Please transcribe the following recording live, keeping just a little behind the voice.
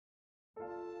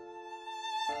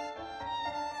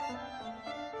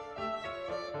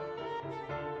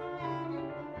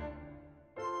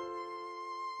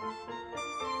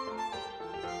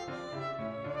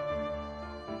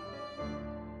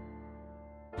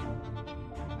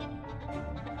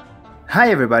Hi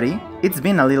everybody! It's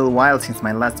been a little while since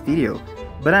my last video,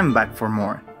 but I'm back for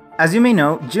more. As you may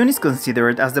know, June is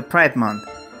considered as the Pride Month,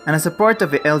 and as a part of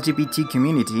the LGBT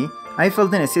community, I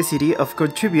felt the necessity of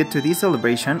contribute to this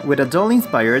celebration with a doll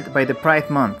inspired by the Pride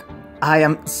Month. I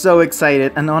am so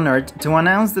excited and honored to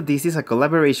announce that this is a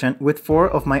collaboration with 4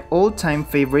 of my all-time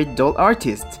favorite doll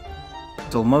artists: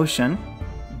 Dollmotion,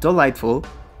 Delightful,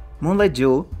 Moonlight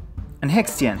Jewel, and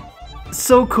Hexian.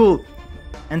 So cool!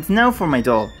 And now for my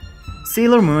doll.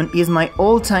 Sailor Moon is my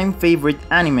all-time favorite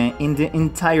anime in the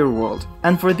entire world,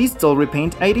 and for this doll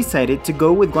repaint I decided to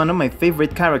go with one of my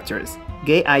favorite characters,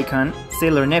 gay icon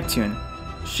Sailor Neptune.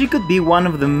 She could be one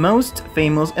of the most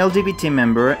famous LGBT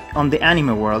member on the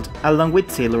anime world, along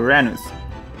with Sailor Uranus.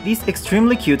 This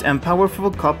extremely cute and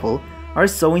powerful couple are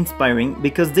so inspiring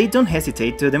because they don't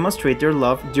hesitate to demonstrate their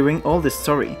love during all the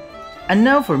story. And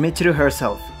now for Michiru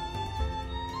herself.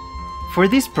 For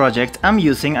this project I'm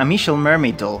using a Meeshell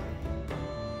Mermaid doll.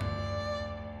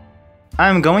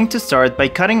 I'm going to start by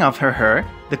cutting off her hair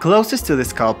the closest to the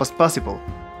scalp as possible.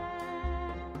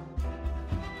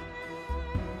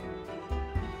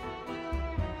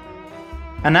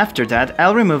 And after that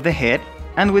I'll remove the head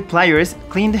and with pliers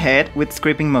clean the head with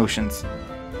scraping motions.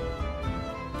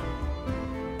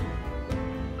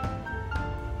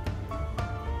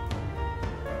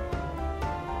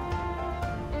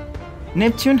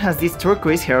 Neptune has this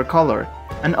turquoise hair color,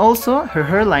 and also her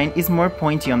hairline is more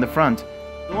pointy on the front.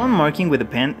 So I'm marking with a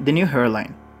pen the new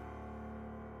hairline.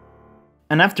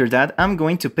 And after that I'm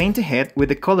going to paint the head with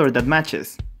the color that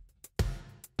matches.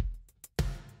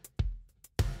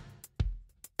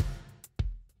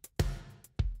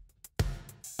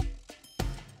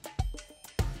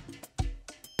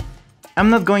 I'm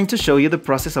not going to show you the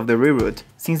process of the reroute,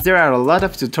 since there are a lot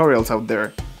of tutorials out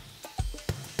there.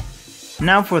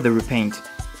 Now for the repaint.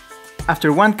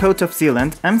 After one coat of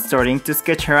sealant, I'm starting to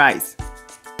sketch her eyes.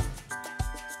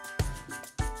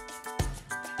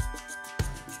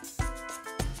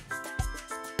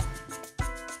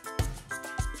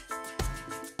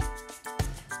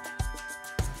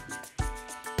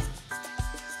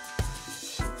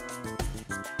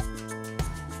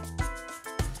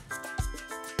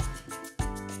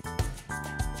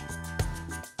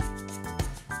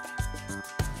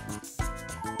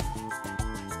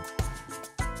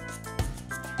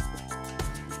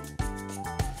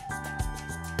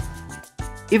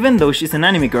 Even though she's an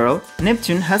anime girl,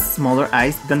 Neptune has smaller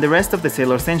eyes than the rest of the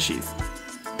Sailor Senshis.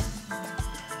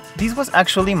 This was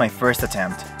actually my first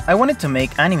attempt. I wanted to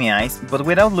make anime eyes, but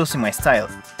without losing my style.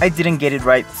 I didn't get it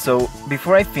right, so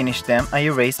before I finished them, I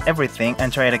erased everything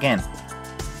and tried again.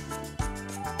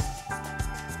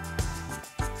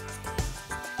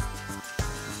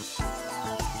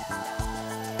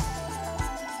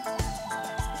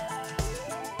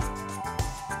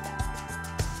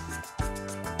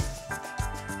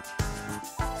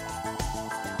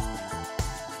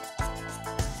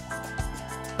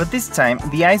 But this time,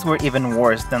 the eyes were even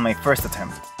worse than my first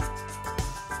attempt.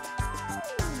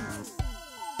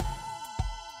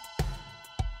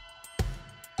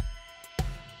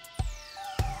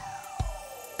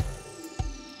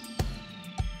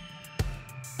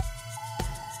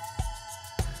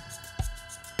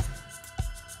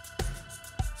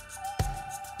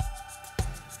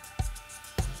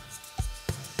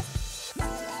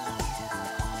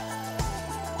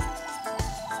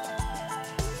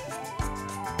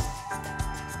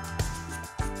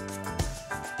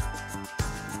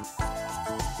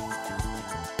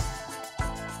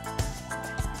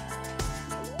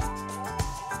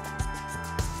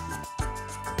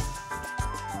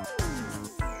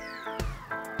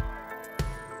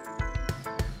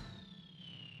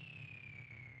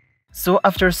 So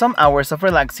after some hours of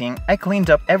relaxing, I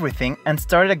cleaned up everything and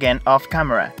started again off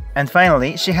camera. And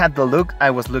finally, she had the look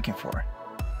I was looking for.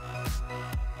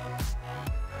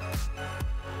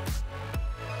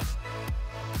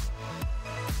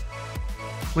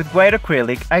 With white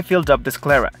acrylic, I filled up the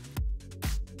sclera.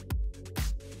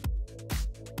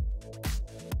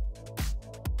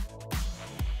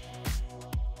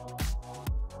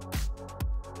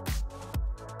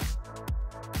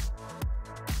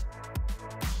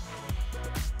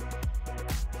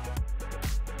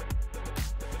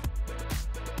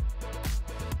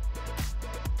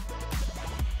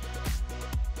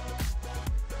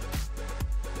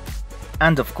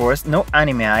 And of course, no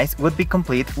anime eyes would be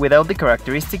complete without the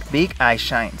characteristic big eye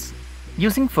shines.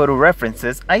 Using photo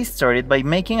references, I started by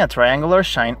making a triangular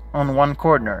shine on one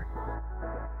corner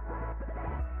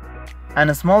and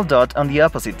a small dot on the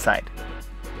opposite side.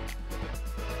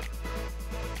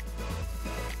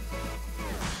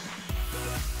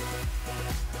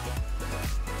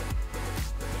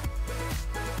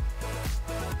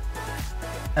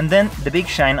 and then the big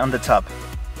shine on the top.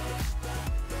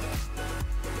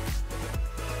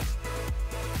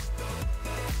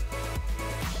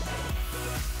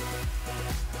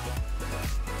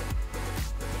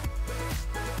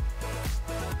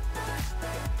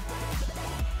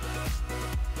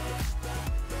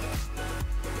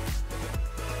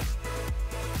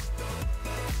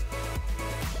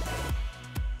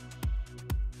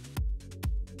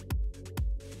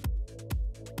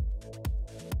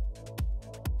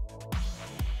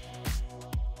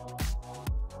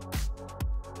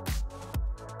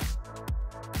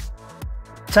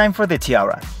 Time for the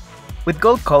tiara. With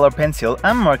gold color pencil,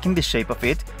 I'm marking the shape of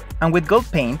it, and with gold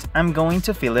paint, I'm going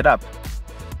to fill it up.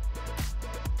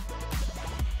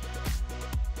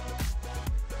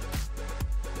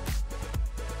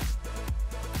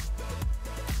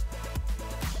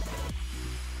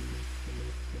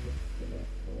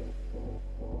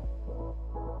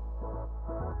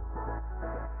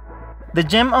 The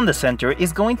gem on the center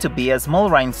is going to be a small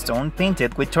rhinestone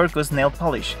painted with turquoise nail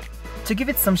polish, to give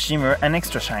it some shimmer and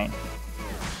extra shine.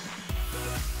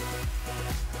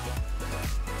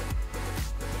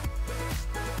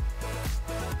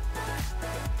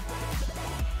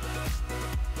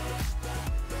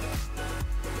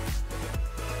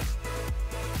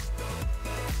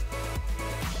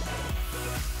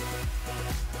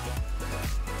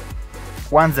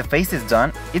 Once the face is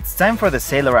done, it's time for the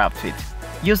sailor outfit.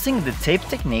 Using the tape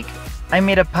technique, I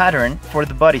made a pattern for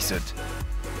the bodysuit.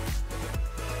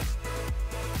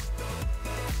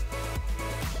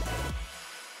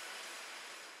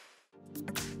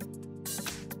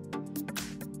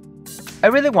 I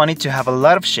really want it to have a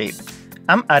lot of shape.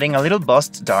 I'm adding a little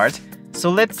bust dart, so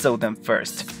let's sew them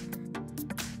first.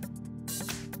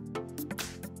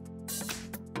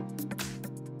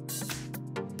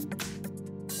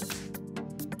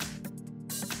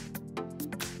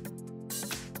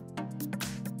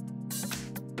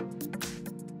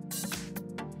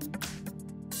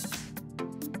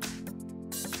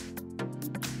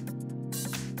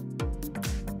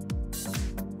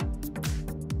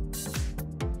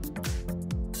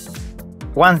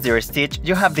 Once they're stitched,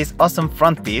 you have this awesome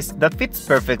front piece that fits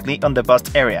perfectly on the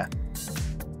bust area.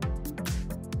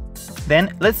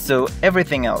 Then let's sew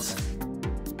everything else.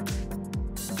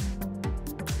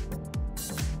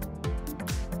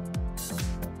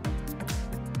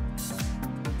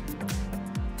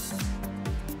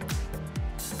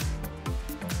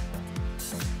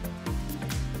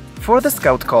 For the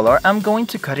scout collar, I'm going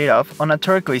to cut it off on a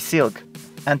turquoise silk,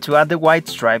 and to add the white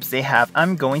stripes they have,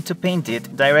 I'm going to paint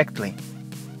it directly.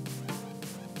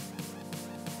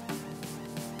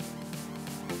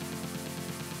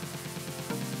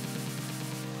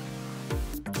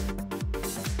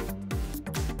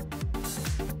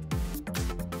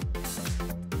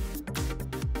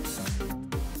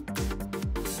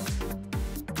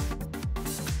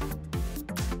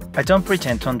 I don't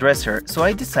pretend to undress her, so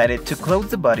I decided to close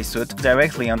the bodysuit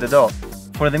directly on the doll.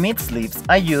 For the mid-sleeves,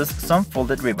 I used some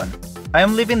folded ribbon. I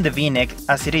am leaving the V-neck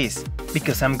as it is,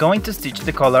 because I'm going to stitch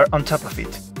the collar on top of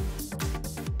it.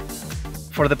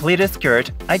 For the pleated skirt,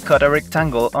 I cut a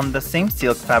rectangle on the same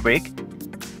silk fabric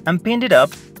and pinned it up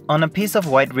on a piece of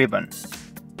white ribbon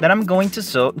that I'm going to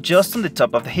sew just on the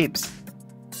top of the hips.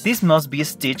 This must be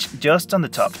stitched just on the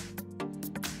top.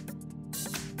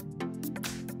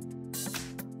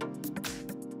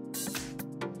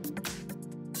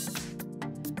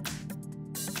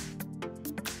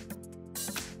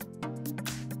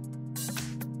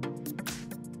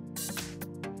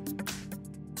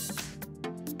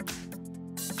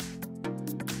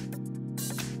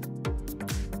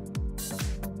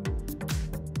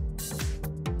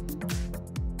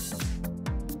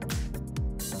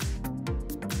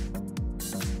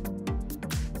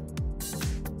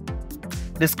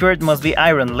 The skirt must be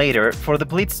ironed later for the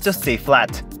pleats to stay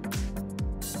flat.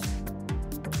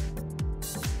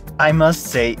 I must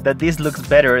say that this looks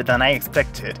better than I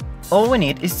expected. All we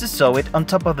need is to sew it on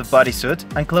top of the bodysuit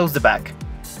and close the back.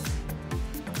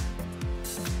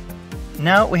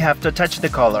 Now we have to attach the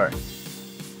collar.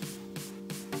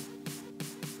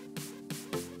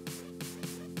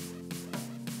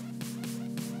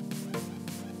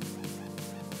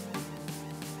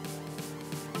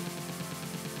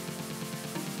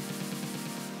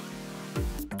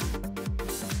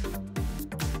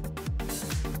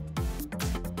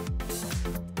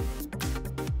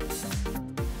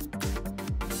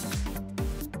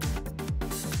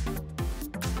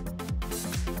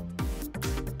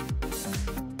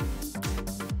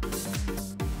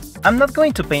 I'm not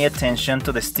going to pay attention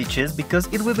to the stitches because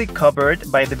it will be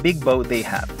covered by the big bow they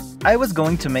have. I was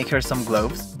going to make her some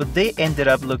gloves, but they ended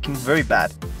up looking very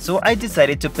bad, so I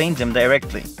decided to paint them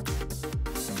directly.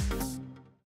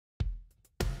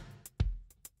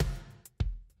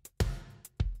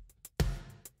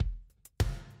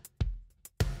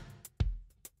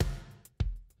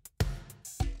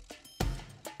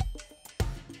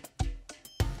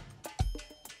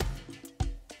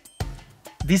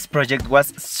 This project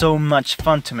was so much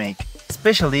fun to make,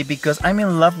 especially because I'm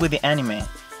in love with the anime.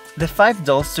 The 5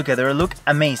 dolls together look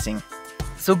amazing,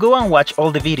 so go and watch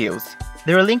all the videos.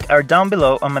 Their links are down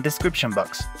below on my description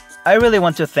box. I really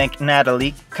want to thank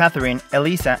Natalie, Catherine,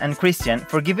 Elisa and Christian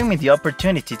for giving me the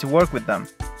opportunity to work with them,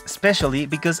 especially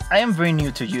because I am very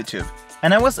new to YouTube,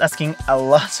 and I was asking a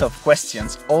lot of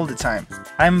questions all the time.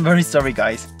 I'm very sorry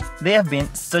guys, they have been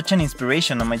such an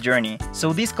inspiration on my journey,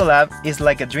 so this collab is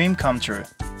like a dream come true.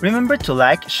 Remember to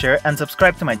like, share and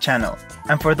subscribe to my channel,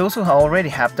 and for those who already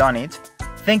have done it,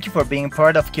 thank you for being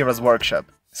part of Kira's workshop.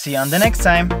 See you on the next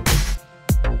time!